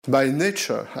By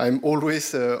nature, I'm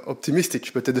always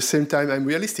optimistic, but at the same time I'm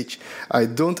realistic.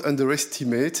 I don't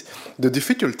underestimate the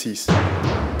difficulties.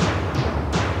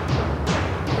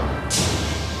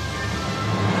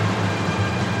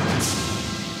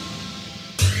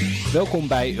 Welkom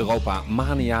bij Europa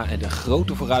Mania en de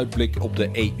grote vooruitblik op de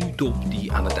EU-top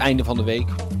die aan het einde van de week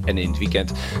en in het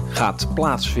weekend gaat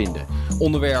plaatsvinden.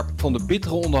 Onderwerp van de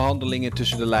bittere onderhandelingen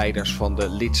tussen de leiders van de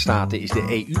lidstaten is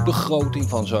de EU-begroting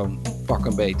van zo'n pak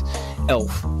een beet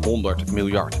 1100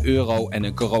 miljard euro en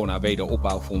een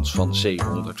corona-wederopbouwfonds van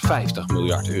 750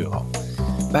 miljard euro.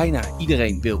 Bijna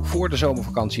iedereen wil voor de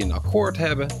zomervakantie een akkoord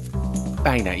hebben.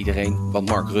 Bijna iedereen, want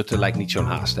Mark Rutte lijkt niet zo'n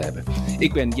haast te hebben.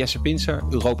 Ik ben Jesse Pinser,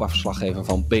 Europa-verslaggever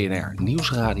van BNR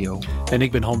Nieuwsradio. En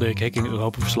ik ben Han-Dirk Hekking,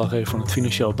 Europa-verslaggever van het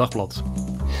Financieel Dagblad.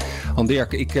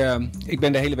 Han-Dirk, ik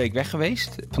ben de hele week weg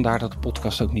geweest. Vandaar dat de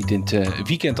podcast ook niet in het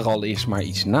weekend er al is, maar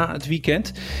iets na het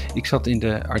weekend. Ik zat in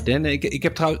de Ardennen.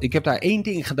 Ik heb daar één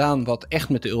ding gedaan wat echt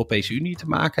met de Europese Unie te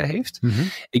maken heeft. Mm-hmm.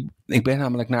 Ik ben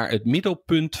namelijk naar het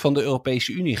middelpunt van de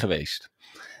Europese Unie geweest.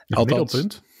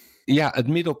 Middelpunt? Ja, het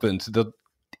middelpunt. Dat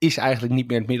is eigenlijk niet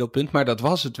meer het middelpunt, maar dat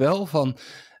was het wel van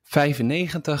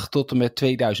 1995 tot en met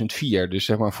 2004. Dus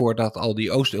zeg maar voordat al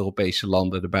die Oost-Europese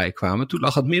landen erbij kwamen. Toen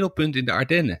lag het middelpunt in de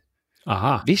Ardennen.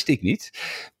 Aha. Wist ik niet.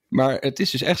 Maar het is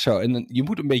dus echt zo. En je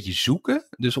moet een beetje zoeken.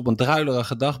 Dus op een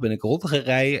druilerige dag ben ik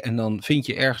rondgereden. En dan vind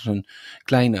je ergens een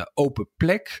kleine open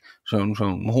plek.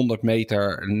 Zo'n 100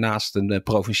 meter naast een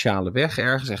provinciale weg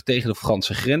ergens. Echt tegen de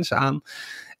Franse grens aan.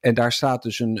 En daar staat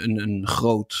dus een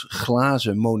groot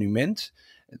glazen monument.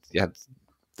 Ja,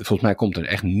 volgens mij komt er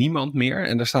echt niemand meer.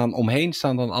 En daar omheen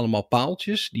staan dan allemaal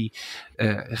paaltjes. Die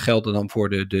gelden dan voor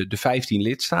de 15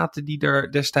 lidstaten die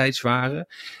er destijds waren.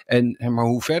 Maar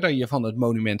hoe verder je van het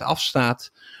monument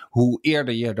afstaat, hoe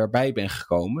eerder je daarbij bent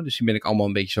gekomen. Dus die ben ik allemaal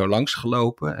een beetje zo langs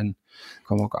gelopen. En ik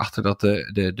kwam ook achter dat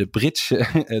de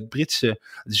Britse,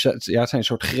 het zijn een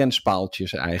soort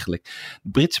grenspaaltjes eigenlijk. De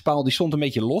Britse paal die stond een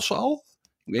beetje los al.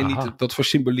 Ik weet niet wat voor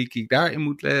symboliek ik daarin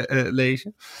moet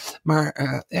lezen.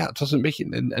 Maar het was een beetje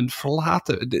een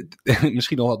verlaten,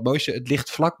 misschien nog wat mooiste. Het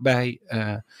ligt vlakbij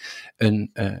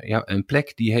een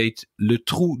plek die heet Le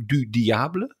Trou du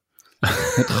Diable.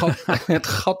 Het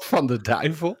gat van de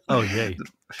duivel. Oh jee.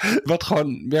 Wat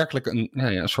gewoon werkelijk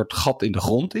een soort gat in de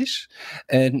grond is.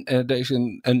 En er is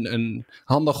een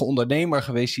handige ondernemer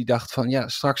geweest die dacht van ja,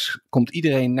 straks komt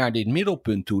iedereen naar dit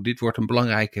middelpunt toe. Dit wordt een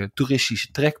belangrijke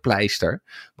toeristische trekpleister.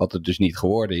 Wat het dus niet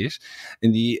geworden is.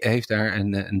 En die heeft daar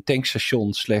een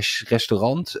tankstation /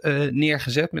 restaurant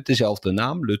neergezet met dezelfde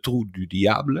naam. Le Trou du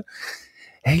Diable.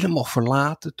 Helemaal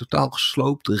verlaten, totaal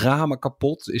gesloopt, ramen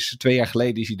kapot. 2 jaar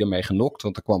geleden is hij ermee genokt,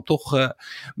 want er kwam toch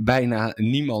bijna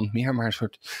niemand meer. Maar een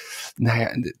soort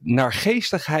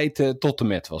naargeestigheid tot en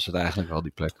met was het eigenlijk wel,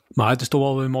 die plek. Maar het is toch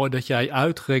wel weer mooi dat jij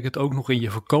uitgerekend ook nog in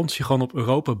je vakantie gewoon op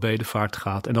Europa-bedevaart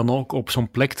gaat. En dan ook op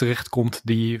zo'n plek terechtkomt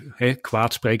die,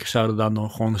 kwaadsprekers zouden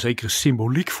dan gewoon een zekere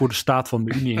symboliek voor de staat van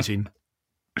de Unie in zien.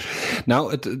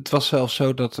 Nou, het was zelfs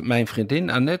zo dat mijn vriendin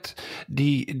Annette,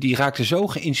 die raakte zo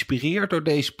geïnspireerd door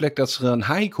deze plek dat ze er een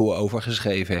haiku over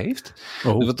geschreven heeft.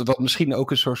 Oh. Wat misschien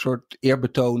ook een soort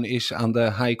eerbetoon is aan de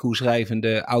haiku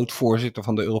schrijvende oud-voorzitter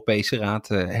van de Europese Raad,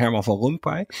 Herman van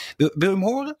Rompuy. Wil je hem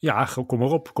horen? Ja, kom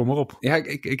maar op. Ja,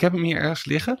 ik heb hem hier ergens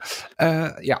liggen.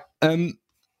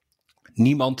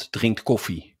 Niemand drinkt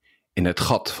koffie in het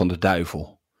gat van de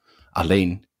duivel.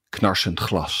 Alleen knarsend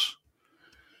glas.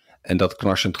 En dat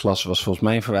knarsend glas was volgens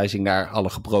mij een verwijzing naar alle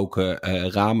gebroken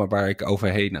ramen waar ik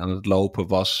overheen aan het lopen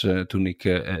was toen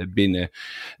ik binnen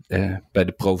bij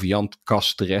de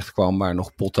proviantkast terecht kwam waar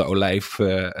nog potten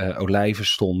olijven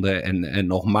stonden en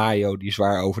nog mayo die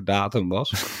zwaar over datum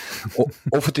was.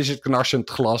 Of het is het knarsend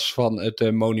glas van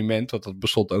het monument, want dat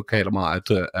bestond ook helemaal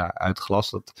uit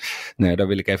glas. Daar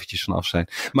wil ik eventjes vanaf zijn.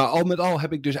 Maar al met al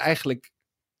heb ik dus eigenlijk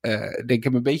ik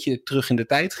heb een beetje terug in de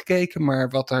tijd gekeken, maar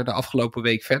wat er de afgelopen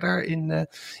week verder in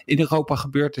Europa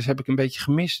gebeurd is, heb ik een beetje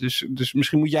gemist. Dus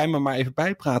misschien moet jij me maar even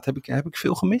bijpraten. Heb ik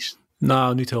veel gemist?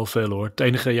 Nou, niet heel veel hoor. Het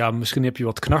enige, misschien heb je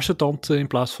wat knarsetand in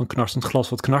plaats van knarsend glas,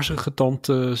 wat knarsige tand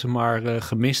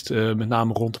gemist. Met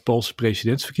name rond de Poolse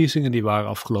presidentsverkiezingen. Die waren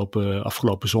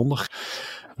afgelopen zondag.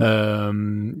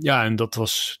 En dat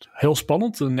was heel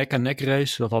spannend. Een nek-aan-nek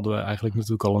race. Dat hadden we eigenlijk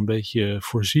natuurlijk al een beetje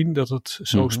voorzien dat het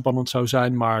zo spannend zou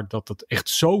zijn. Maar dat het echt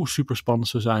zo super spannend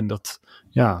zou zijn, dat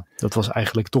was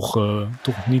eigenlijk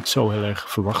toch niet zo heel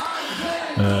erg verwacht.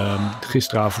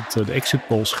 Gisteravond de exit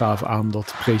polls gaven aan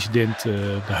dat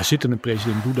de zittende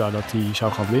president Duda dat hij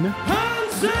zou gaan winnen.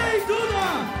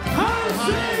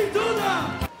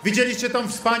 Widzieliście tą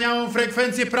wspaniałą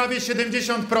frekwencję, prawie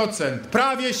 70%.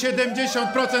 Prawie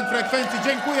 70% frekwencji.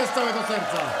 Dziękuję z całego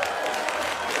serca.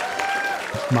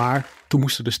 Maar toen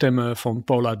moesten de stemmen van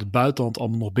Polen uit het buitenland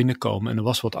allemaal nog binnenkomen. En er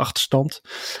was wat achterstand.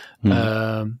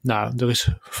 Er is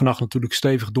vannacht natuurlijk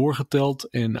stevig doorgeteld.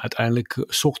 En uiteindelijk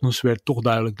 's ochtends werd toch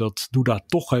duidelijk dat Duda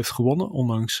toch heeft gewonnen.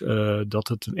 Ondanks dat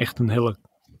het echt een hele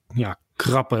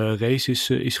krappe race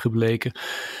is gebleken.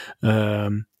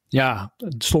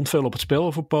 Het stond veel op het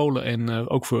spel voor Polen en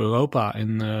ook voor Europa.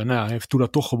 En heeft Duda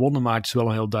toch gewonnen. Maar het is wel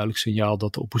een heel duidelijk signaal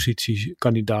dat de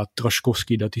oppositiekandidaat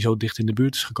Trzaskowski dat hij zo dicht in de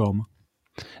buurt is gekomen.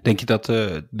 Denk je dat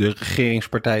de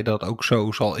regeringspartij dat ook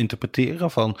zo zal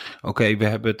interpreteren? Van oké, we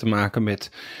hebben te maken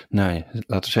met, laten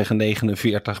we zeggen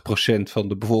 49% van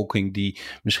de bevolking die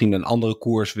misschien een andere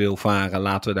koers wil varen.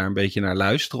 Laten we daar een beetje naar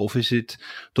luisteren. Of is dit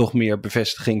toch meer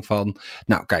bevestiging van,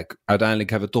 kijk, uiteindelijk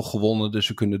hebben we toch gewonnen. Dus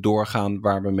we kunnen doorgaan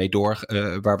waar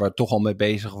we toch al mee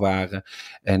bezig waren.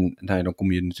 En dan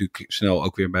kom je natuurlijk snel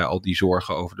ook weer bij al die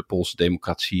zorgen over de Poolse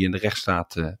democratie en de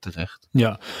rechtsstaat terecht.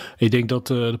 Ja, ik denk dat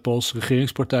de Poolse regeringspartij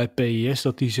PiS,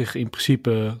 dat die zich in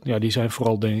principe, die zijn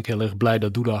vooral denk ik heel erg blij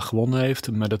dat Duda gewonnen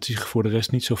heeft, maar dat die zich voor de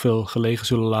rest niet zoveel gelegen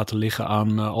zullen laten liggen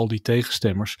aan al die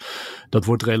tegenstemmers. Dat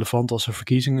wordt relevant als er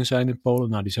verkiezingen zijn in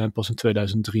Polen. Die zijn pas in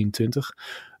 2023.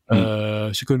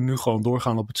 Ze kunnen nu gewoon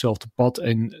doorgaan op hetzelfde pad.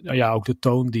 En ook de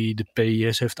toon die de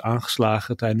PiS heeft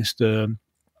aangeslagen tijdens de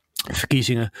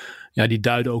verkiezingen, die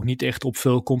duiden ook niet echt op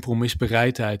veel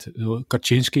compromisbereidheid.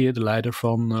 Kaczynski, de leider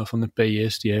van de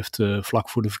PiS, die heeft vlak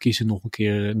voor de verkiezingen nog een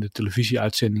keer in de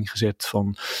televisieuitzending gezet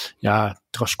van,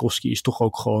 Trzaskowski is toch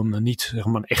ook gewoon niet zeg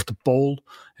maar een echte Pool.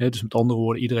 Dus met andere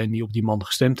woorden, iedereen die op die man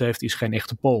gestemd heeft, is geen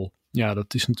echte Pool. Ja,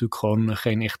 dat is natuurlijk gewoon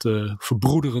geen echte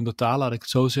verbroederende taal, laat ik het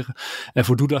zo zeggen. En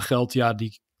voor Duda geldt,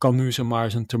 die kan nu zeg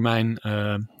maar zijn termijn,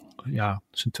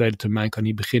 zijn tweede termijn kan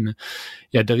niet beginnen.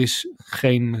 Ja, er is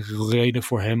geen reden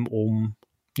voor hem om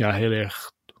heel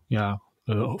erg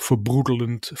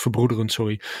verbroederend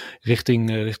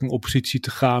richting oppositie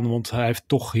te gaan, want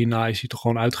hierna is hij toch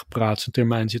gewoon uitgepraat. Zijn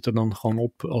termijn zit er dan gewoon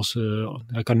op.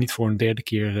 Hij kan niet voor een derde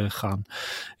keer gaan.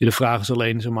 De vraag is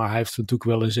alleen, hij heeft natuurlijk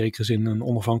wel in zekere zin een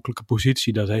onafhankelijke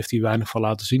positie. Dat heeft hij weinig van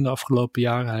laten zien de afgelopen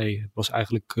jaren. Hij was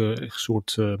eigenlijk een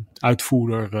soort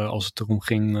uitvoerder als het erom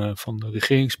ging van de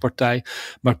regeringspartij.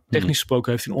 Maar technisch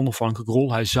gesproken heeft hij een onafhankelijke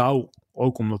rol. Hij zou,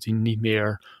 ook omdat hij niet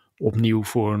meer opnieuw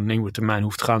voor een nieuwe termijn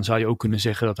hoeft te gaan, zou je ook kunnen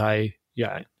zeggen dat hij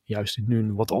juist nu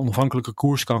een wat onafhankelijke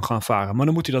koers kan gaan varen. Maar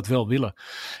dan moet hij dat wel willen.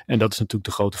 En dat is natuurlijk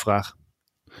de grote vraag.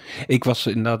 Ik was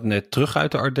inderdaad net terug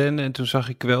uit de Ardennen en toen zag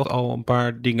ik wel al een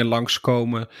paar dingen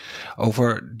langskomen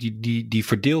over die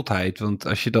verdeeldheid. Want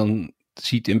als je dan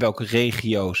ziet in welke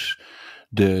regio's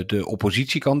de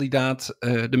oppositiekandidaat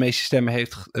de meeste stemmen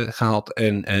heeft gehaald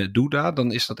en Duda,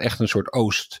 dan is dat echt een soort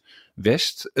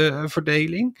Oost-West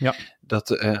verdeling. Ja.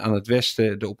 Dat aan het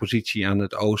westen de oppositie, aan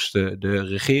het oosten de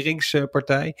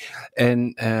regeringspartij.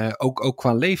 En ook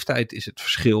qua leeftijd is het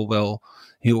verschil wel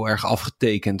heel erg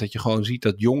afgetekend. Dat je gewoon ziet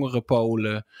dat jongere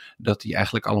Polen, dat die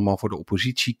eigenlijk allemaal voor de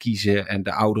oppositie kiezen. En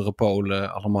de oudere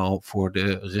Polen allemaal voor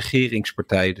de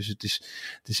regeringspartij. Dus het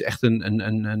is echt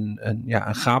een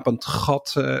gapend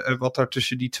gat wat daar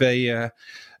tussen die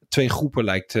twee groepen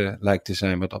lijkt te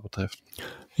zijn wat dat betreft.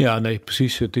 Ja, nee,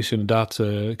 precies. Het is inderdaad,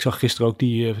 ik zag gisteren ook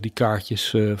die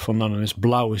kaartjes van, dan is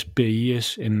blauw is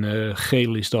PiS en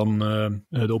geel is dan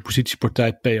de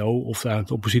oppositiepartij PO, of eigenlijk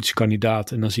de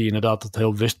oppositiekandidaat. En dan zie je inderdaad dat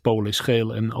heel West-Polen is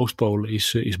geel en Oost-Polen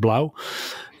is blauw.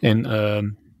 En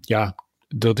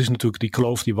dat is natuurlijk, die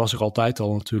kloof die was er altijd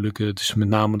al natuurlijk. Het is met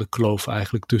name de kloof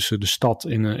eigenlijk tussen de stad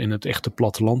en het echte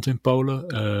platteland in Polen.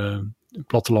 Het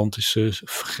platteland is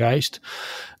vergrijsd.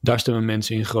 Daar stemmen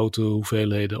mensen in grote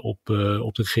hoeveelheden op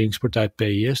de regeringspartij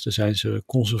PiS. Daar zijn ze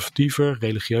conservatiever,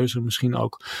 religieuzer misschien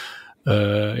ook.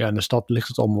 In de stad ligt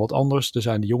het allemaal wat anders. Daar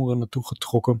zijn de jongeren naartoe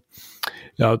getrokken.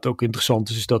 Ja, wat ook interessant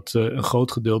is dat een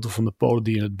groot gedeelte van de Polen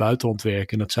die in het buitenland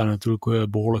werken, en dat zijn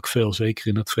natuurlijk behoorlijk veel, zeker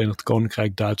in het Verenigd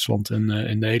Koninkrijk, Duitsland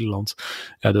en Nederland.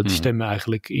 Ja, dat die stemmen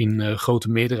eigenlijk in grote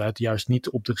meerderheid juist niet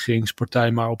op de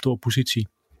regeringspartij, maar op de oppositie.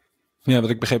 Ja, want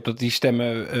ik begreep dat die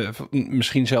stemmen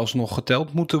misschien zelfs nog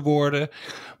geteld moeten worden.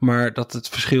 Maar dat het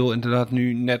verschil inderdaad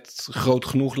nu net groot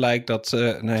genoeg lijkt dat,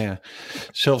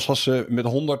 zelfs als ze met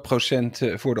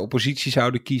 100% voor de oppositie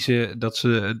zouden kiezen, dat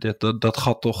ze dat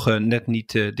gat toch net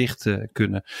niet dicht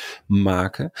kunnen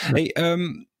maken. Hey,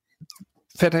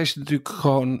 verder is het natuurlijk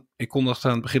gewoon Ik kondigde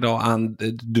aan het begin al aan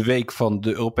de week van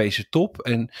de Europese top.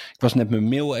 En ik was net mijn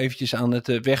mail eventjes aan het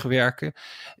wegwerken.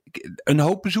 Een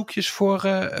hoop bezoekjes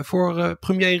voor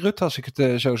premier Rutte, als ik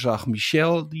het zo zag.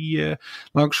 Michel, die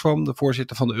langskwam, de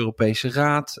voorzitter van de Europese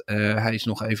Raad. Hij is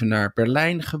nog even naar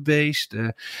Berlijn geweest.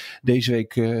 Deze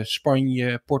week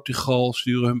Spanje, Portugal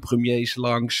sturen hun premiers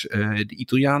langs. De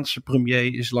Italiaanse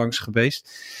premier is langs geweest.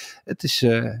 Het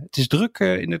is druk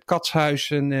in het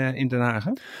Katshuis en in Den Haag.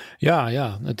 Hè?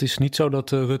 Ja, het is niet zo dat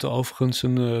Rutte overigens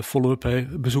een follow-up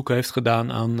bezoek heeft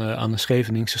gedaan aan de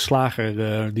Scheveningse slager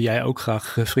die jij ook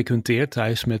graag frequenteert.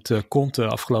 Hij is met Conte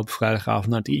afgelopen vrijdagavond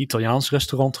naar het Italiaans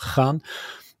restaurant gegaan.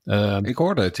 Ik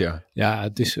hoorde het, ja. Ja,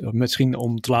 het is misschien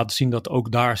om te laten zien dat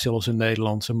ook daar, zelfs in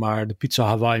Nederland, maar de pizza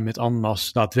Hawaii met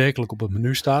ananas daadwerkelijk op het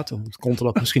menu staat. Omdat Conte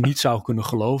dat misschien niet zou kunnen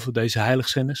geloven, deze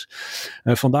heiligschennis.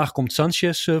 Vandaag komt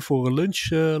Sanchez voor een lunch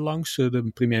langs,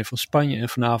 de premier van Spanje. En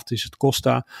vanavond is het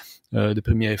Costa, de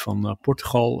premier van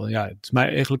Portugal. Ja, het is mij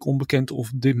eigenlijk onbekend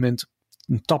of op dit moment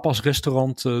een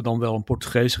tapasrestaurant, dan wel een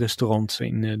Portugees restaurant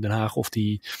in Den Haag, of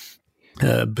die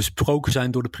besproken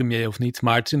zijn door de premier of niet.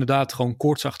 Maar het is inderdaad gewoon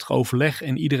koortsachtig overleg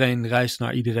en iedereen reist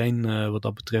naar iedereen wat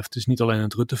dat betreft. Het is niet alleen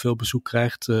dat Rutte veel bezoek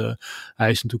krijgt. Hij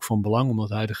is natuurlijk van belang, omdat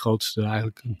hij de grootste,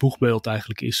 eigenlijk het boegbeeld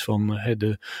eigenlijk is van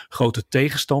de grote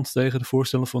tegenstand tegen de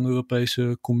voorstellen van de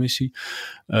Europese Commissie.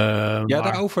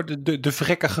 Daarover de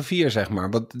verrekkige vier, zeg maar.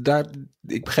 Want daar,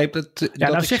 ik begreep dat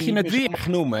nou zeg je het weer mag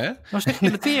noemen, hè? Nou zeg je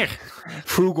het weer.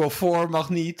 Frugal 4 mag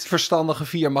niet, verstandige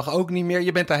 4 mag ook niet meer.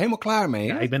 Je bent daar helemaal klaar mee,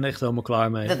 hè? Ja, ik ben er echt helemaal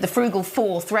klaar mee. The frugal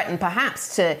four threaten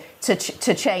perhaps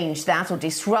to change that or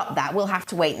disrupt that. We'll have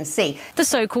to wait and see. The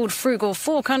so-called frugal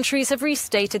four countries have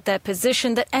restated their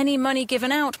position that any money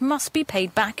given out must be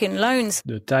paid back in loans.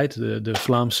 De Tijd, de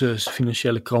Vlaamse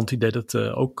financiële krant, die deed het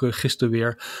ook gisteren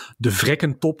weer. De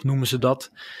vrekkentop noemen ze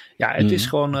dat. Ja, het is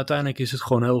gewoon, uiteindelijk is het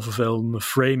gewoon heel vervelende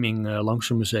framing,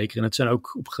 langzaam maar zeker. En het zijn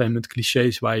ook op een gegeven moment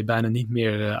clichés waar je bijna niet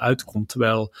meer uitkomt.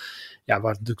 Terwijl, ja,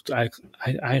 waar het natuurlijk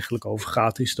eigenlijk over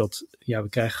gaat, is dat we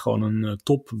krijgen gewoon een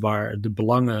top waar de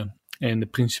belangen en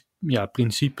de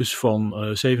principes van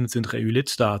 27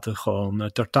 EU-lidstaten gewoon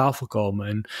ter tafel komen.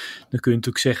 En dan kun je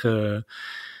natuurlijk zeggen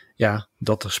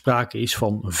dat er sprake is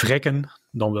van vrekken,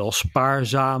 dan wel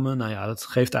spaarzamen. Nou ja, dat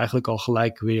geeft eigenlijk al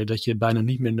gelijk weer dat je bijna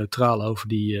niet meer neutraal over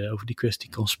die kwestie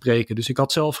kan spreken. Dus ik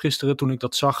had zelf gisteren, toen ik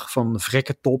dat zag van de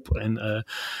vrekkentop en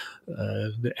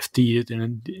de FT het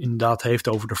inderdaad heeft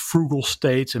over de frugal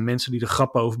states en mensen die er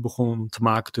grappen over begonnen te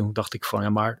maken, toen dacht ik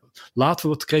van maar laten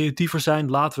we wat creatiever zijn.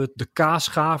 Laten we het de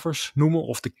kaasschavers noemen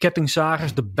of de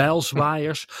kettingzagers, de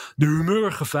bijlzwaaiers, de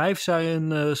humeurige vijf, zei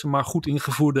een maar goed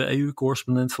ingevoerde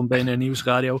EU-correspondent van BNR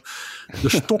Nieuwsradio. De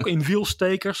stok in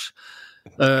wielstekers,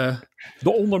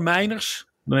 de ondermijners.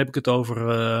 Dan heb ik het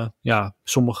over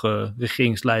sommige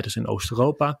regeringsleiders in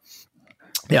Oost-Europa.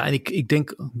 Ja, en ik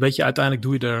denk, uiteindelijk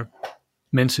doe je er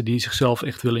mensen die zichzelf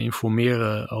echt willen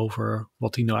informeren over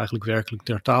wat hier nou eigenlijk werkelijk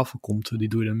ter tafel komt. Die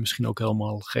doe je er misschien ook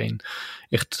helemaal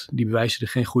die bewijzen er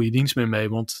geen goede dienst meer mee.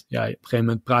 Want op een gegeven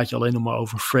moment praat je alleen nog maar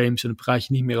over frames en dan praat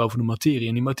je niet meer over de materie.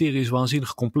 En die materie is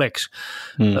waanzinnig complex.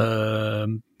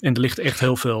 En er ligt echt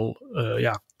heel veel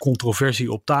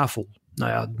controversie op tafel.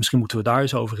 Nou ja, misschien moeten we daar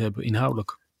eens over hebben,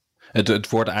 inhoudelijk. Het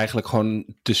wordt eigenlijk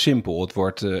gewoon te simpel. Het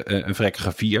wordt een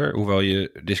vrekkige 4. Hoewel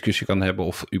je discussie kan hebben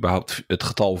of überhaupt het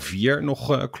getal 4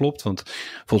 nog klopt. Want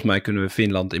volgens mij kunnen we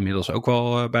Finland inmiddels ook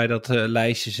wel bij dat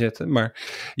lijstje zetten. Maar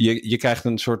je krijgt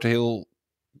een soort heel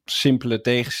simpele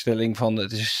tegenstelling van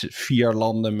het is 4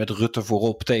 landen met Rutte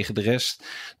voorop tegen de rest.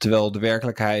 Terwijl de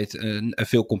werkelijkheid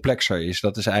veel complexer is.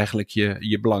 Dat is eigenlijk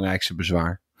je belangrijkste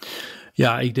bezwaar.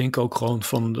 Ja, ik denk ook gewoon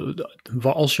van,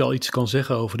 als je al iets kan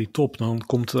zeggen over die top, dan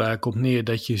komt het eigenlijk op neer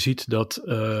dat je ziet dat,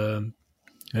 we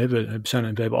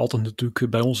hebben altijd natuurlijk,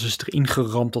 bij ons is het erin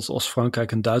geramd dat als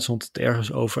Frankrijk en Duitsland het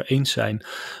ergens over eens zijn,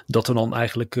 dat er dan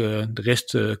eigenlijk de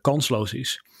rest kansloos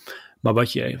is. Maar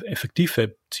wat je effectief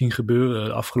hebt zien gebeuren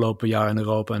de afgelopen jaar in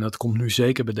Europa, en dat komt nu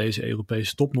zeker bij deze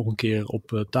Europese top nog een keer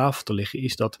op tafel te liggen,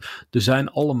 is dat er zijn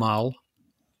allemaal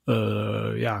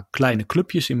kleine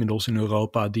clubjes inmiddels in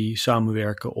Europa die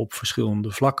samenwerken op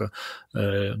verschillende vlakken.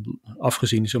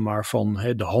 Afgezien van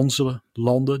de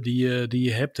Hanse-landen die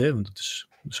je hebt. Want het is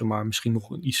misschien nog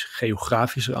een iets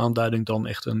geografische aanduiding dan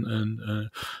echt een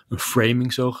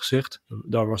framing, zo gezegd.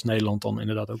 Daar was Nederland dan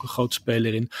inderdaad ook een grote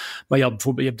speler in. Maar je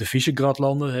hebt de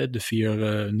Visegrad-landen, de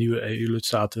 4 nieuwe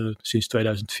EU-lidstaten sinds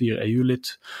 2004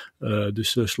 EU-lid.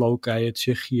 Dus Slowakije,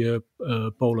 Tsjechië,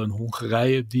 Polen en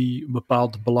Hongarije die een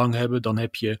bepaald belang hebben. Dan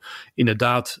heb je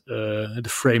inderdaad de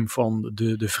frame van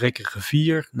de vrekkige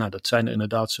 4. Nou, dat zijn er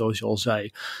inderdaad, zoals je al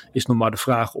zei, is nog maar de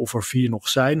vraag of er 4 nog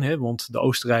zijn. Want de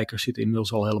Oostenrijkers zitten inmiddels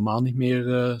is al helemaal niet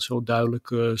meer zo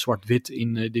duidelijk zwart-wit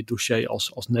in dit dossier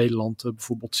als Nederland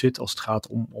bijvoorbeeld zit. Als het gaat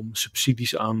om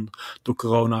subsidies aan door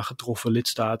corona getroffen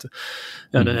lidstaten.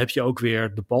 Ja, dan heb je ook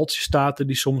weer de Baltische staten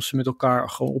die soms met elkaar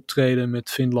gewoon optreden met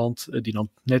Finland. Die dan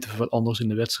net even wat anders in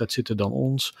de wedstrijd zitten dan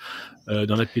ons.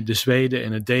 Dan heb je de Zweden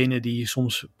en de Denen die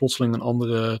soms plotseling een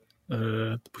andere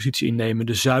positie innemen.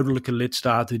 De zuidelijke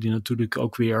lidstaten die natuurlijk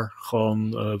ook weer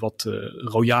gewoon wat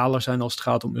royaler zijn als het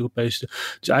gaat om Europese.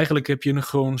 Dus eigenlijk heb je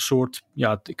gewoon een soort,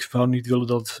 ik zou niet willen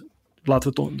dat,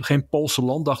 laten we het geen Poolse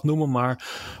landdag noemen, maar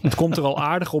het komt er al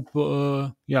aardig op,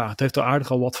 het heeft er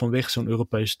aardig al wat van weg, zo'n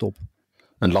Europese top.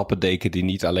 Een lappendeken die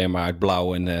niet alleen maar uit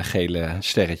blauwe en gele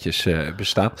sterretjes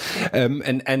bestaat.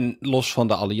 En los van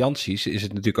de allianties is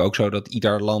het natuurlijk ook zo dat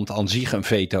ieder land aan zich een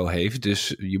veto heeft.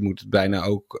 Dus je moet het bijna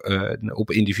ook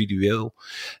op individueel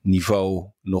niveau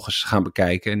nog eens gaan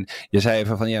bekijken. En je zei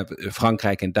even van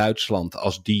Frankrijk en Duitsland,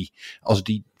 als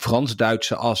die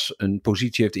Frans-Duitse as een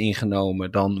positie heeft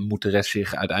ingenomen, dan moet de rest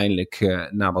zich uiteindelijk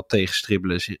na wat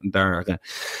tegenstribbelen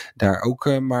daar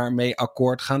ook maar mee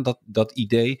akkoord gaan. Dat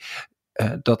idee.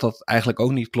 Dat eigenlijk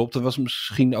ook niet klopt. Er was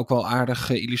misschien ook wel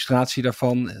aardige illustratie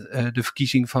daarvan. De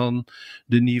verkiezing van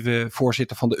de nieuwe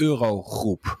voorzitter van de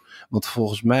Eurogroep. Want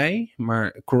volgens mij,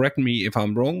 maar correct me if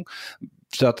I'm wrong,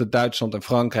 zaten Duitsland en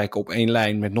Frankrijk op één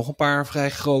lijn met nog een paar vrij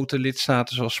grote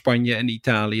lidstaten zoals Spanje en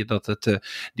Italië, dat het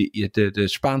de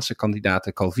Spaanse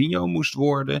kandidaat Calvino moest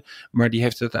worden. Maar die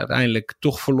heeft het uiteindelijk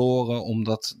toch verloren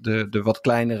omdat de wat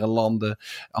kleinere landen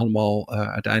allemaal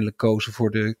uiteindelijk kozen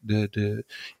voor de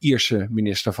Ierse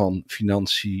minister van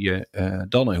Financiën,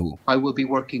 Donohoe. I will be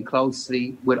working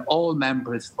closely with all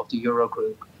members of the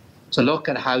Eurogroup to look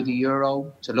at how the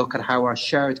euro, to look at how our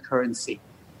shared currency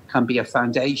can be a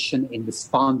foundation in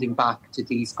responding back to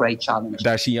these great challenges.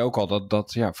 Daar zie je ook al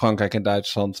dat Frankrijk en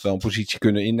Duitsland wel een positie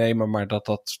kunnen innemen, maar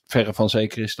dat verre van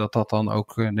zeker is dat dan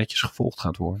ook netjes gevolgd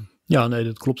gaat worden. Ja, nee,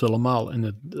 dat klopt helemaal. En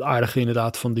het aardige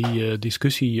inderdaad van die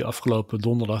discussie afgelopen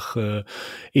donderdag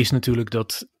is natuurlijk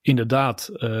dat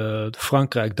inderdaad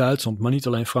Frankrijk, Duitsland, maar niet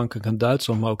alleen Frankrijk en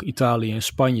Duitsland, maar ook Italië en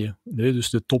Spanje. Dus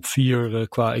de top 4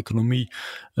 qua economie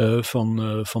van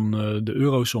de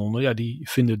eurozone. Die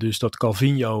vinden dus dat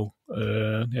Calvino,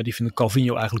 die vinden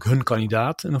Calvino eigenlijk hun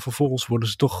kandidaat. En dan vervolgens worden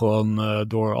ze toch gewoon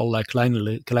door allerlei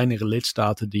kleinere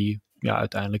lidstaten die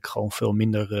uiteindelijk gewoon veel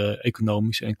minder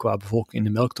economisch en qua bevolking in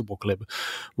de melk te brokkelen hebben,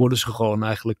 worden ze gewoon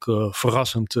eigenlijk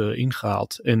verrassend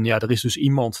ingehaald. En er is dus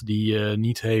iemand die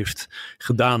niet heeft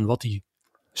gedaan wat hij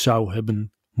zou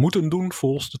hebben moeten doen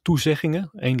volgens de toezeggingen.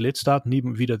 Eén lidstaat, niet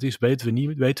wie dat is, weten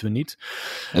we niet.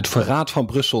 Het verraad van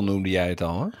Brussel noemde jij het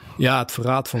al, hè? Ja, het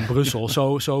verraad van Brussel.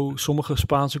 Zo sommige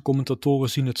Spaanse commentatoren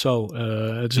zien het zo.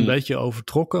 Het is een beetje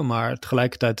overtrokken, maar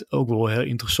tegelijkertijd ook wel heel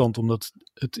interessant, omdat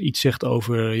het iets zegt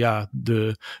over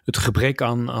het gebrek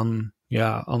aan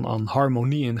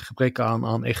harmonie en gebrek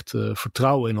aan echt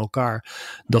vertrouwen in elkaar,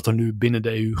 dat er nu binnen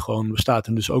de EU gewoon bestaat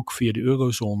en dus ook via de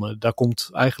eurozone. Daar komt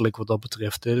eigenlijk wat dat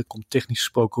betreft, er komt technisch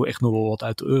gesproken echt nog wel wat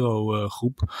uit de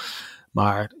eurogroep.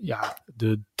 Maar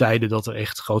de tijden dat er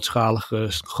echt grootschalige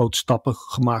grote stappen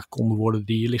gemaakt konden worden,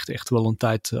 die ligt echt wel een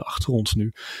tijd achter ons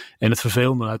nu. En het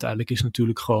vervelende uiteindelijk is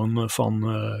natuurlijk gewoon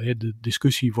de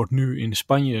discussie wordt nu in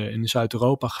Spanje en in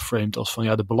Zuid-Europa geframed als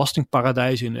van de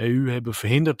belastingparadijzen in de EU hebben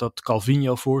verhinderd dat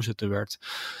Calvino voorzitter werd.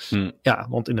 Ja,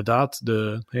 want inderdaad,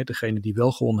 degene die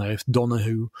wel gewonnen heeft,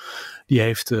 Donohoe,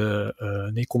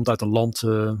 die komt uit een land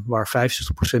waar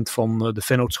 65% van de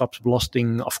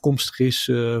vennootschapsbelasting afkomstig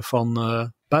is van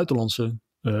buitenlandse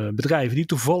bedrijven die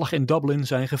toevallig in Dublin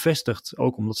zijn gevestigd.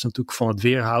 Ook omdat ze natuurlijk van het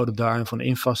weer houden daar en van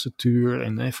infrastructuur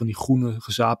en van die groene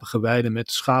gezapige weiden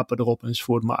met schapen erop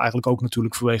enzovoort. Maar eigenlijk ook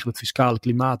natuurlijk vanwege het fiscale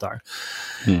klimaat daar.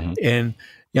 Mm-hmm. En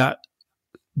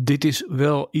dit is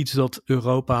wel iets dat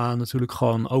Europa natuurlijk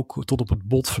gewoon ook tot op het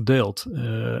bot verdeelt.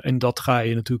 En dat ga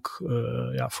je natuurlijk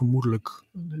vermoedelijk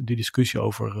die discussie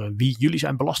over jullie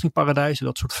zijn belastingparadijzen,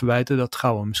 dat soort verwijten, dat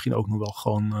gaan we misschien ook nog wel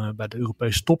gewoon bij de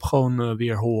Europese top gewoon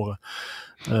weer horen.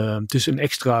 Het is een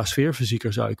extra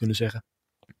sfeerverzieker, zou je kunnen zeggen.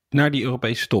 Naar die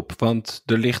Europese top, want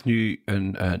er ligt nu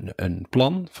een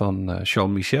plan van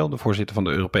Charles Michel, de voorzitter van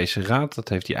de Europese Raad. Dat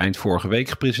heeft hij eind vorige week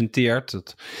gepresenteerd.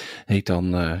 Dat heet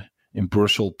dan in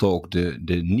Brussel Talk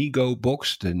de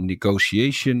Nego-box, de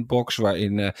negotiation box,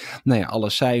 waarin alle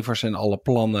cijfers en alle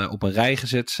plannen op een rij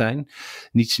gezet zijn.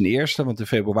 Niet zijn eerste, want in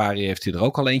februari heeft hij er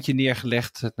ook al eentje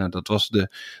neergelegd. Dat was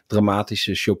de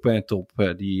dramatische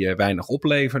Chopin-top die weinig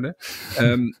opleverde.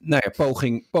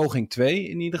 Poging 2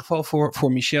 in ieder geval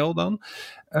voor Michel dan.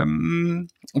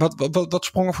 Wat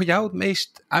sprong er voor jou het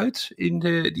meest uit in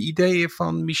de ideeën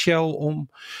van Michel om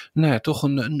toch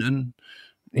een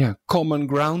common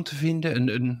ground te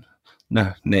vinden, een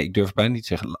nou nee, ik durf bijna niet te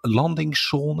zeggen,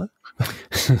 landingszone?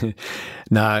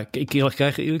 Nou,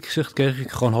 eerlijk gezegd kreeg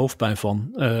ik gewoon hoofdpijn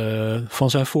van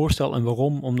zijn voorstel. En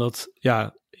waarom? Omdat,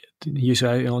 ja, je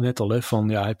zei al net al, hè, van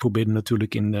ja, hij probeerde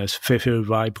natuurlijk in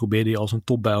februari als een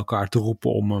top bij elkaar te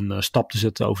roepen om een stap te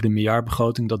zetten over de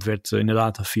miljardbegroting. Dat werd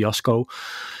inderdaad een fiasco.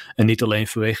 En niet alleen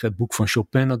vanwege het boek van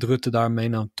Chopin dat Rutte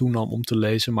daarmee toenam om te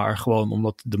lezen, maar gewoon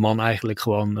omdat de man eigenlijk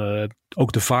gewoon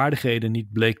ook de vaardigheden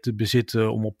niet bleek te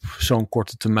bezitten om op zo'n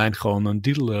korte termijn gewoon een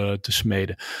deal te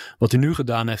smeden. Wat hij nu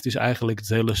gedaan heeft is eigenlijk het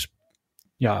hele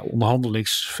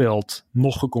onderhandelingsveld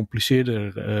nog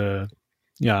gecompliceerder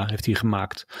heeft hij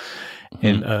gemahet.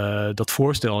 En dat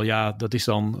voorstel, ja, dat is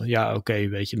dan, ja, oké,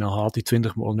 weet je, dan haalt hij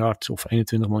 20 miljard of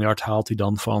 21 miljard haalt hij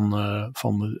dan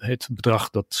van het bedrag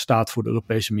dat staat voor de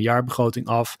Europese miljardbegroting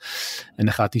af. En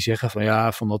dan gaat hij zeggen van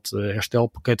ja, van dat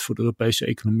herstelpakket voor de Europese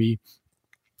economie,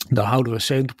 daar houden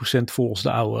we 70% volgens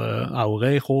de oude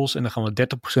regels. En dan gaan we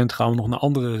 30% nog naar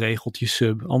andere regeltjes,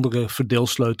 andere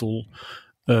verdeelsleutel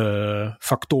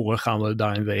factoren gaan we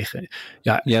daarin wegen.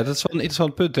 Ja, dat is wel een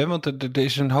interessant punt, hè? Want er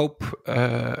is een hoop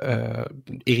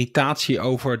irritatie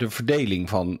over de verdeling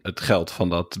van het geld van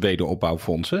dat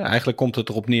wederopbouwfonds. Hè? Eigenlijk komt het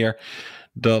erop neer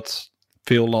dat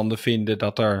veel landen vinden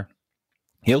dat er,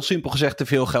 heel simpel gezegd, te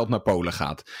veel geld naar Polen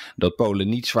gaat. Dat Polen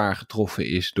niet zwaar getroffen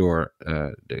is door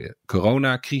de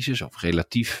coronacrisis, of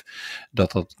relatief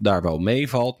dat daar wel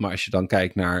meevalt. Maar als je dan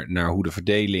kijkt naar hoe de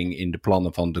verdeling in de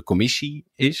plannen van de commissie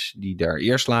is, die daar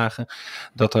eerst lagen,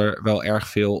 dat er wel erg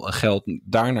veel geld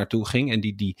daar naartoe ging. En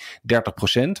die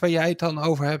 30% waar jij het dan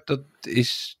over hebt, dat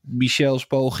is Michels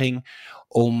poging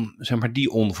om, zeg maar,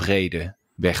 die onvrede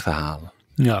weg te halen.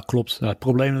 Ja, klopt. Nou, het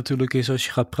probleem natuurlijk is, als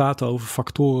je gaat praten over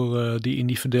factoren die in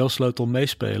die verdeelsleutel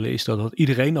meespelen, is dat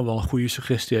iedereen dan wel een goede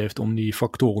suggestie heeft om die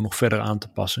factoren nog verder aan te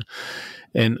passen.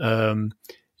 En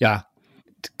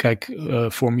kijk,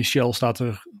 voor Michel staat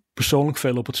er persoonlijk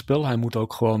veel op het spel. Hij moet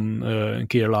ook gewoon een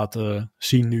keer laten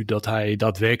zien nu dat hij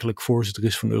daadwerkelijk voorzitter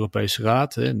is van de Europese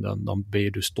Raad. Hè. En dan ben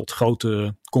je dus tot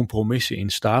grote compromissen in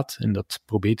staat. En dat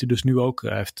probeert hij dus nu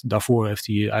ook. Daarvoor heeft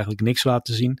hij eigenlijk niks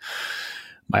laten zien.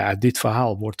 Maar ja, dit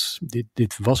verhaal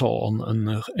dit was al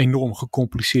een enorm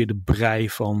gecompliceerde brei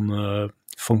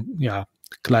van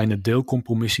kleine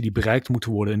deelcompromissen die bereikt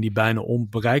moeten worden en die bijna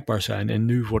onbereikbaar zijn. En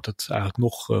nu wordt het eigenlijk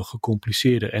nog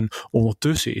gecompliceerder. En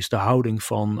ondertussen is de houding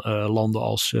van landen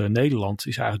als Nederland,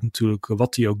 is eigenlijk natuurlijk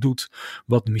wat hij ook doet,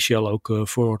 wat Michel ook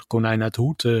voor het konijn uit de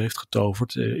hoed heeft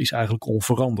getoverd, is eigenlijk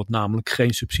onveranderd. Namelijk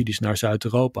geen subsidies naar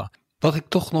Zuid-Europa. Wat ik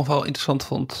toch nog wel interessant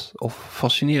vond, of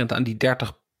fascinerend aan die 30%,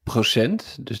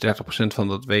 dus 30% van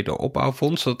dat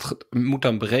wederopbouwfonds, dat moet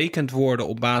dan berekend worden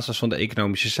op basis van de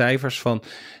economische cijfers van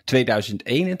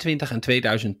 2021 en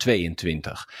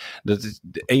 2022. Dat is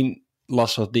één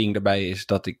lastig ding daarbij is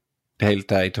dat ik de hele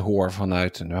tijd hoor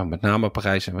vanuit met name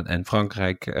Parijs en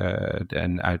Frankrijk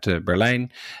en uit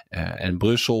Berlijn en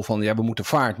Brussel van ja, we moeten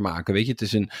vaart maken. Weet je, het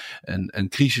is een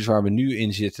crisis waar we nu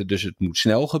in zitten, dus het moet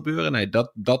snel gebeuren. Nee,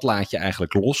 dat laat je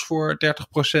eigenlijk los voor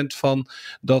 30% van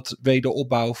dat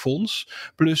wederopbouwfonds.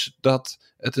 Plus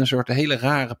dat het een soort hele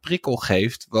rare prikkel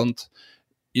geeft, want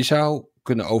je zou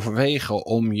kunnen overwegen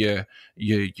om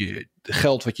je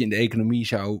geld wat je in de economie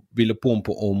zou willen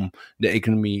pompen om de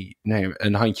economie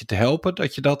een handje te helpen,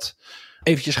 dat je dat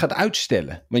eventjes gaat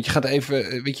uitstellen. Want je gaat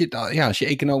even, weet je, als je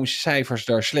economische cijfers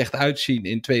daar slecht uitzien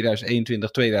in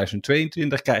 2021,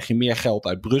 2022, krijg je meer geld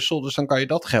uit Brussel, dus dan kan je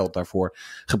dat geld daarvoor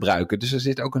gebruiken. Dus er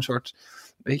zit ook een soort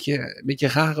beetje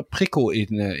rare prikkel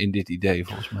in dit idee,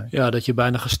 volgens mij. Ja, dat je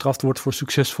bijna gestraft wordt voor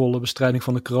succesvolle bestrijding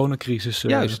van de coronacrisis.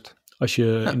 Juist. Als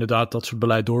je inderdaad dat soort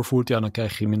beleid doorvoert, ja, dan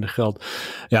krijg je minder geld.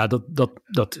 Ja,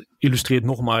 dat illustreert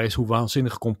nog maar eens hoe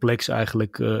waanzinnig complex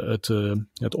eigenlijk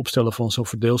het opstellen van zo'n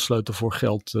verdeelsleutel voor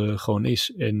geld gewoon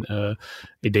is. En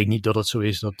ik denk niet dat het zo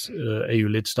is dat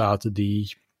EU-lidstaten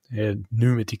die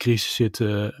nu met die crisis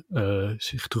zitten,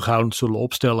 zich terughoudend zullen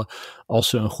opstellen als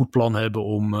ze een goed plan hebben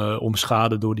om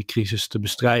schade door die crisis te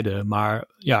bestrijden. Maar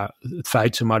ja, het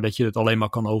feit maar dat je het alleen maar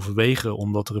kan overwegen,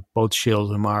 omdat er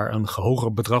potentieel maar een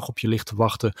hoger bedrag op je ligt te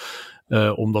wachten,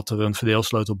 omdat er een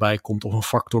verdeelsleutel bij komt of een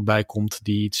factor bij komt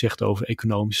die iets zegt over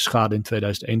economische schade in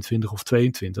 2021 of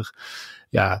 2022.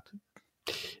 Ja,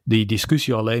 die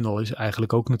discussie alleen al is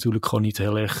eigenlijk ook natuurlijk gewoon niet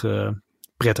heel erg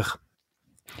prettig.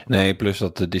 Nee, plus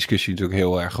dat de discussie natuurlijk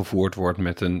heel erg gevoerd wordt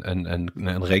met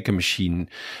een rekenmachine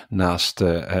naast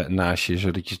je,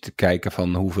 zodat je te kijken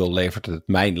van hoeveel levert het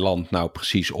mijn land nou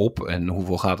precies op en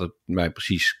hoeveel gaat het mij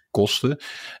precies kosten.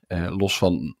 Los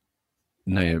van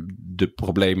de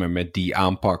problemen met die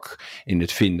aanpak in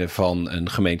het vinden van een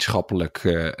gemeenschappelijk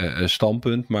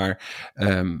standpunt, maar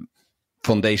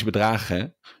van deze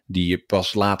bedragen, die je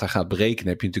pas later gaat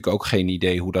berekenen, heb je natuurlijk ook geen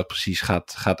idee hoe dat precies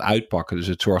gaat uitpakken. Dus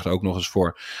het zorgt ook nog eens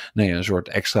voor een soort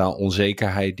extra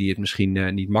onzekerheid die het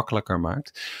misschien niet makkelijker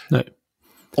maakt. Nee.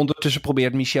 Ondertussen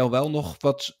probeert Michel wel nog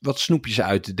wat snoepjes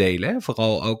uit te delen. Hè?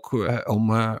 Vooral ook om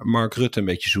Mark Rutte een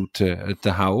beetje zoet te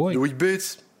houden. The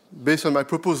rebates, based on my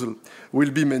proposal,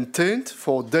 will be maintained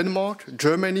for Denmark,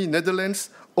 Germany, Netherlands,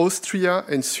 Austria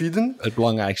en Zweden. Het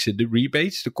belangrijkste, de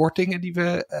rebates, de kortingen die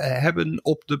we hebben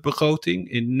op de begroting.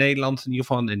 In Nederland in ieder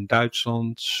geval, in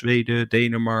Duitsland, Zweden,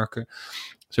 Denemarken.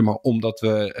 Zeg maar, omdat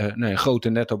we grote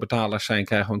netto-betalers zijn,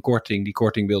 krijgen we een korting. Die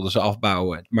korting wilden ze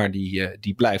afbouwen, maar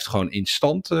die blijft gewoon in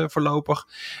stand voorlopig.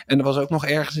 En er was ook nog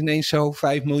ergens ineens zo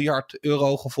 5 miljard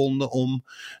euro gevonden om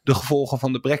de gevolgen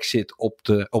van de Brexit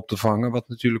op te vangen. Wat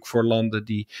natuurlijk voor landen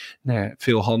die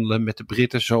veel handelen met de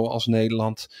Britten, zoals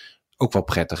Nederland, ook wel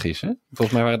prettig is. Hè?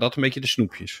 Volgens mij waren dat een beetje de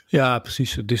snoepjes. Ja,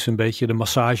 precies. Het is een beetje de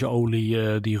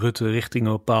massageolie die Rutte richting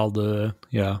een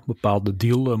bepaalde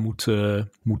deal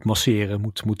moet masseren,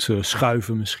 moet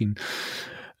schuiven misschien.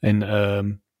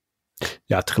 En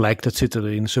tegelijkertijd zitten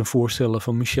er in zijn voorstellen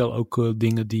van Michel ook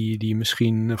dingen die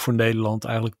misschien voor Nederland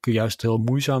eigenlijk juist heel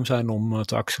moeizaam zijn om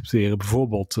te accepteren.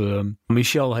 Bijvoorbeeld,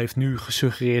 Michel heeft nu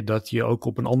gesuggereerd dat je ook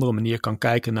op een andere manier kan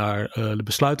kijken naar de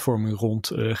besluitvorming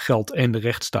rond geld en de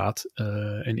rechtsstaat.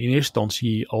 En in eerste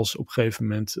instantie, als op een gegeven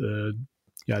moment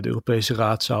de Europese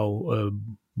Raad zou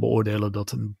beoordelen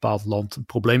dat een bepaald land een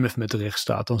probleem heeft met de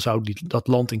rechtsstaat, dan zou dat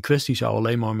land in kwestie zou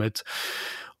alleen maar met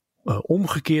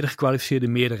omgekeerde gekwalificeerde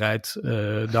meerderheid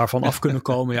daarvan af kunnen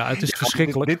komen. Ja, het is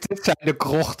verschrikkelijk. Dit zijn de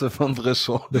krochten van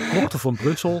Brussel. De krochten van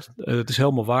Brussel, het is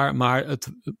helemaal waar, maar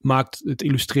het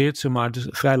illustreert, het is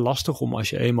vrij lastig om als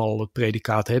je eenmaal het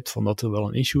predicaat hebt van dat er wel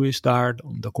een issue is daar,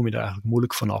 dan kom je daar eigenlijk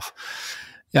moeilijk vanaf.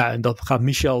 Ja, en dat gaat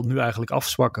Michel nu eigenlijk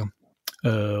afzwakken.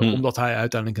 Omdat hij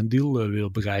uiteindelijk een deal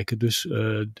wil bereiken. Dus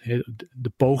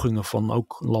de pogingen van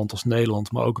ook een land als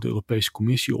Nederland, maar ook de Europese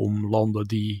Commissie om landen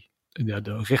die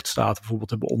de rechtsstaat bijvoorbeeld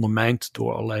hebben ondermijnd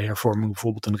door allerlei hervormingen,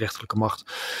 bijvoorbeeld een rechterlijke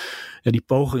macht. Ja, die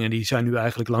pogingen die zijn nu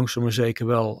eigenlijk langzaam maar zeker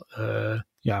wel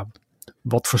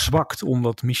wat verzwakt,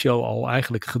 omdat Michel al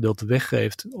eigenlijk een gedeelte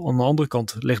weggeeft. Aan de andere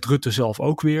kant legt Rutte zelf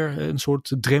ook weer een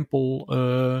soort drempel,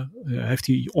 heeft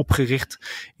hij opgericht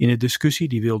in de discussie.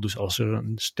 Die wil dus als er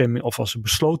een stemming of als er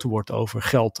besloten wordt over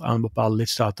geld aan een bepaalde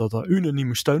lidstaat, dat er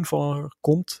unanieme steun van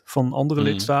komt van andere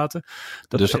lidstaten.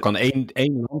 Dus dan kan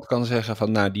één land kan zeggen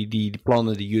van die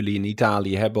plannen die jullie in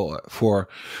Italië hebben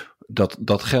voor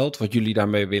dat geld wat jullie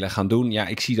daarmee willen gaan doen. Ja,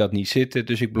 ik zie dat niet zitten,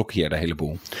 dus ik blokkeer de hele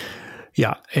boel.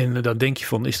 Ja, en dan denk je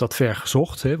van, is dat ver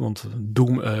gezocht? Hè? Want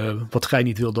wat gij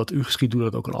niet wil dat u geschiet, doe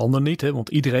dat ook een ander niet. Hè? Want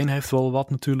iedereen heeft wel wat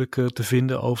natuurlijk te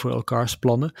vinden over elkaars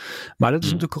plannen. Maar dat is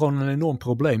natuurlijk gewoon een enorm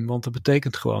probleem. Want dat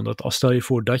betekent gewoon dat stel je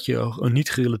voor dat je een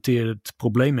niet gerelateerd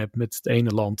probleem hebt met het ene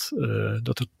land.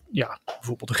 Dat het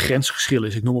bijvoorbeeld een grensgeschil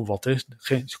is. Ik noem maar wat. Hè?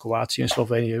 Kroatië en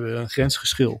Slovenië hebben een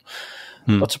grensgeschil.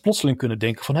 Dat ze plotseling kunnen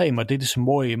denken van maar dit is een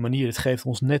mooie manier. Het geeft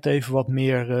ons net even wat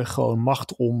meer gewoon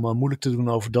macht om moeilijk te doen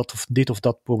over dat of dit of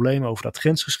dat probleem, over dat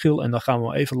grensgeschil. En dan gaan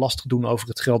we even lastig doen over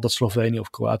het geld dat Slovenië of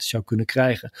Kroatië zou kunnen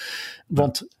krijgen.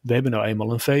 Want we hebben nou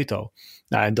eenmaal een veto.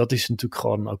 Nou, en dat is natuurlijk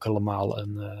gewoon ook helemaal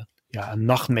een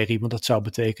nachtmerrie. Want dat zou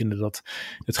betekenen dat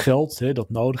het geld dat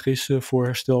nodig is voor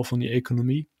herstel van die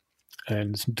economie. En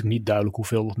het is natuurlijk niet duidelijk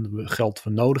hoeveel geld we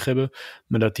nodig hebben.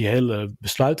 Maar dat die hele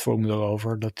besluitvorming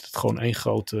daarover, dat het gewoon één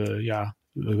grote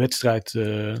wedstrijd,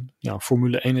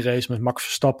 Formule 1 race met Max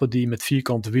Verstappen die met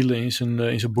vierkante wielen in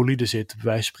zijn bolide zit, bij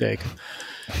wijze van spreken.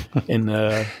 En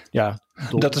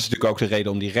dat is natuurlijk ook de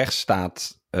reden om die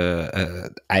rechtsstaat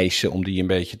eisen, om die een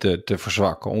beetje te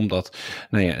verzwakken. Omdat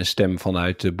een stem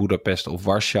vanuit Budapest of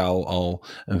Warschau al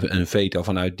een veto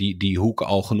vanuit die hoek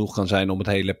al genoeg kan zijn om het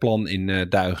hele plan in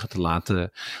duigen te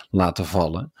laten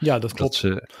vallen. Ja, dat klopt.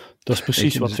 Dat is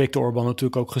precies wat Viktor Orbán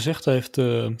natuurlijk ook gezegd heeft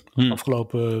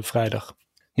afgelopen vrijdag.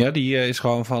 Ja, die is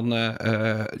gewoon van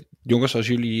jongens, als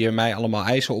jullie mij allemaal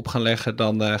eisen op gaan leggen,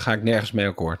 dan ga ik nergens mee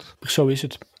akkoord. Zo is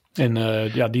het.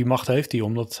 En die macht heeft hij,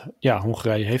 omdat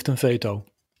Hongarije heeft een veto.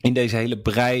 In deze hele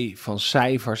brei van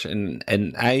cijfers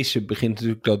en eisen begint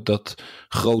natuurlijk dat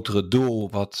grotere doel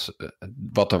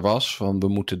wat er was. Van we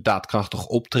moeten daadkrachtig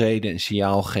optreden, een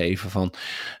signaal geven van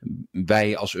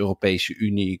wij als Europese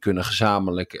Unie kunnen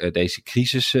gezamenlijk deze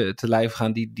crisis te lijf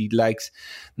gaan. Die lijkt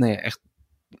echt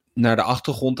naar de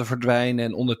achtergrond te verdwijnen.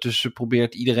 En ondertussen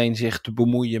probeert iedereen zich te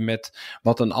bemoeien met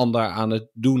wat een ander aan het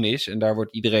doen is. En daar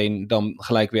wordt iedereen dan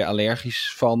gelijk weer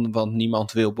allergisch van, want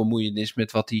niemand wil bemoeienis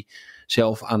met wat hij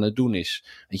zelf aan het doen is.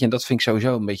 Weet je, en dat vind ik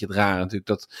sowieso een beetje het raar natuurlijk,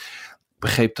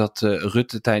 begreep dat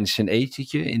Rutte tijdens zijn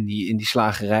etentje in die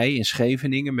slagerij in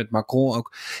Scheveningen met Macron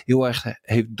ook heel erg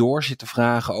heeft doorzitten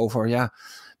vragen over,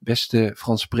 beste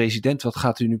Franse president, wat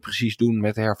gaat u nu precies doen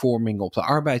met de hervormingen op de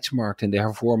arbeidsmarkt en de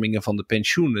hervormingen van de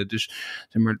pensioenen? Dus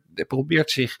hij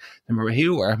probeert zich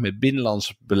heel erg met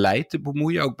binnenlands beleid te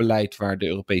bemoeien. Ook beleid waar de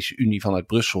Europese Unie vanuit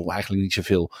Brussel eigenlijk niet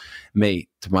zoveel mee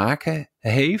te maken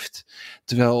heeft.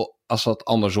 Terwijl als dat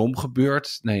andersom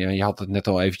gebeurt, je had het net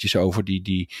al eventjes over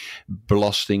die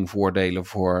belastingvoordelen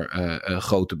voor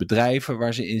grote bedrijven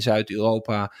waar ze in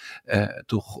Zuid-Europa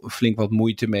toch flink wat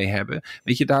moeite mee hebben.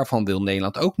 Weet je, daarvan wil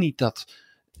Nederland ook niet dat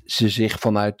ze zich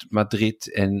vanuit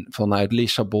Madrid en vanuit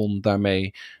Lissabon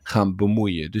daarmee gaan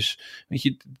bemoeien. Dus weet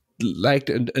je, lijkt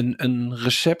een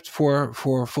recept voor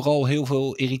vooral heel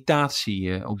veel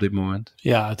irritatie op dit moment.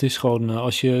 Ja, het is gewoon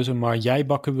als je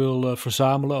jijbakken wil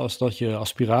verzamelen, als dat je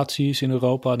aspiratie is in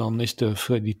Europa, dan is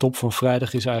die top van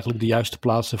vrijdag is eigenlijk de juiste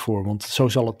plaats ervoor. Want zo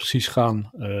zal het precies gaan.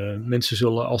 Mensen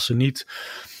zullen, als ze niet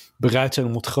bereid zijn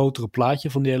om het grotere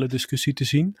plaatje van die hele discussie te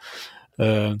zien,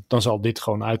 dan zal dit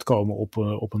gewoon uitkomen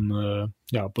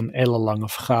op een ellenlange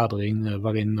vergadering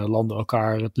waarin landen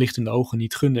elkaar het licht in de ogen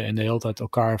niet gunnen en de hele tijd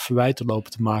elkaar verwijten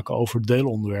lopen te maken over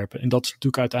deelonderwerpen. En dat is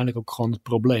natuurlijk uiteindelijk ook gewoon het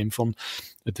probleem.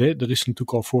 Er is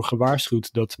natuurlijk al voor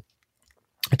gewaarschuwd dat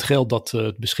het geld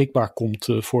dat beschikbaar komt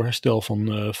voor herstel van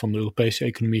de Europese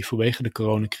economie vanwege de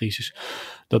coronacrisis,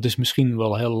 dat is misschien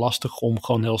wel heel lastig om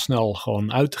gewoon heel snel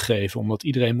gewoon uit te geven, omdat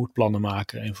iedereen moet plannen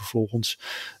maken. En vervolgens,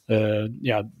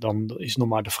 dan is nog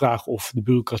maar de vraag of de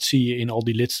bureaucratieën in al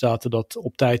die lidstaten dat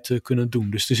op tijd kunnen doen.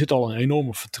 Dus er zit al een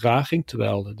enorme vertraging,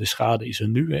 terwijl de schade is er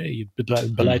nu.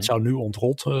 Het beleid zou nu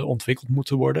ontwikkeld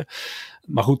moeten worden.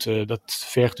 Maar goed, dat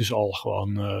vergt dus al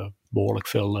gewoon behoorlijk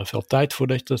veel tijd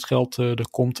voordat dat geld er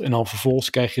komt. En dan vervolgens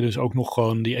krijg je dus ook nog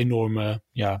gewoon die enorme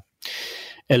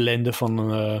ellende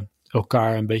van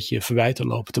elkaar een beetje verwijten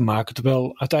lopen te maken.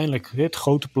 Terwijl uiteindelijk het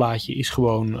grote plaatje is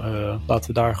gewoon, laten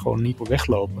we daar gewoon niet voor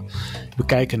weglopen. We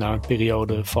kijken naar een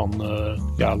periode van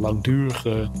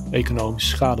langdurige economische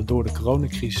schade door de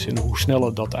coronacrisis. En hoe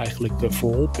sneller dat eigenlijk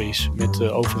verholpen is met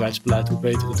overheidsbeleid, hoe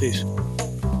beter het is.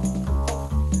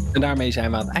 En daarmee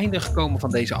zijn we aan het einde gekomen van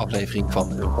deze aflevering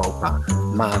van Europa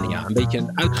Mania. Een beetje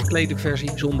een uitgeklede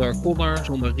versie zonder Connor,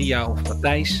 zonder Ria of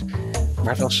Matthijs. Maar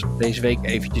het was deze week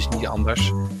eventjes niet anders.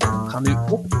 We gaan nu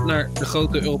op naar de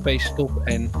grote Europese top.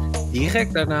 En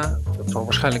direct daarna, dat zal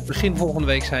waarschijnlijk begin volgende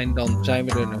week zijn, dan zijn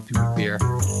we er natuurlijk weer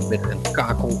met een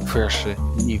kakelverse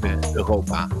nieuwe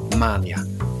Europa Mania.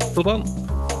 Tot dan!